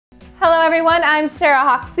Hello everyone, I'm Sarah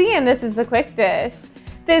Hoxie and this is The Quick Dish.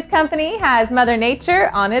 This company has Mother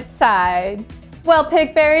Nature on its side.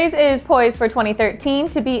 Well-Pict Berries is poised for 2013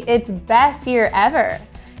 to be its best year ever.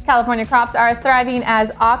 California crops are thriving as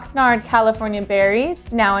Oxnard California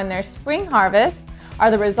berries, now in their spring harvest,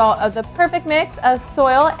 are the result of the perfect mix of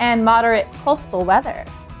soil and moderate coastal weather.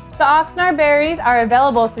 The Oxnard berries are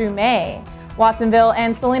available through May. Watsonville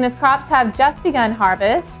and Salinas crops have just begun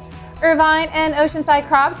harvest. Irvine and Oceanside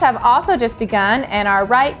crops have also just begun and are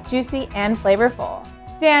ripe, juicy, and flavorful.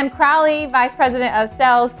 Dan Crowley, Vice President of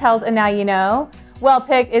Sales, tells AndNowUKnow,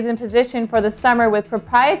 Well-Pict is in position for the summer with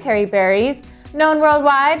proprietary berries, known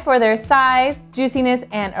worldwide for their size, juiciness,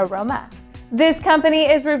 and aroma. This company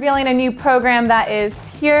is revealing a new program that is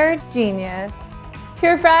pure genius.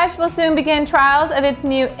 Purfresh will soon begin trials of its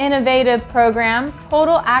new innovative program,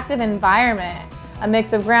 Total Active Environment, a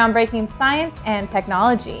mix of groundbreaking science and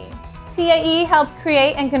technology. TAE helps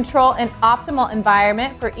create and control an optimal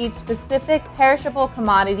environment for each specific perishable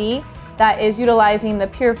commodity that is utilizing the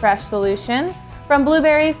Purfresh solution, from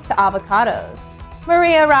blueberries to avocados.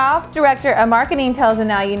 Maria Ralph, Director of Marketing, tells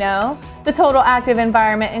AndNowUKnow, the Total Active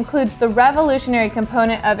Environment includes the revolutionary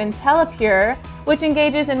component of Intellipur, which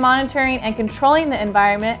engages in monitoring and controlling the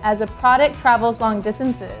environment as a product travels long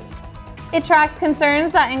distances. It tracks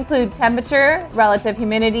concerns that include temperature, relative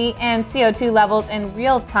humidity, and CO2 levels in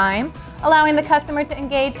real time, allowing the customer to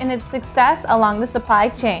engage in its success along the supply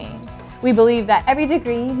chain. We believe that every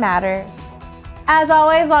degree matters. As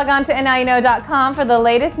always, log on to AndNowUKnow.com for the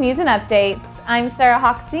latest news and updates. I'm Sarah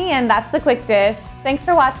Hoxie, and that's The Quick Dish. Thanks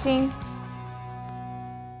for watching.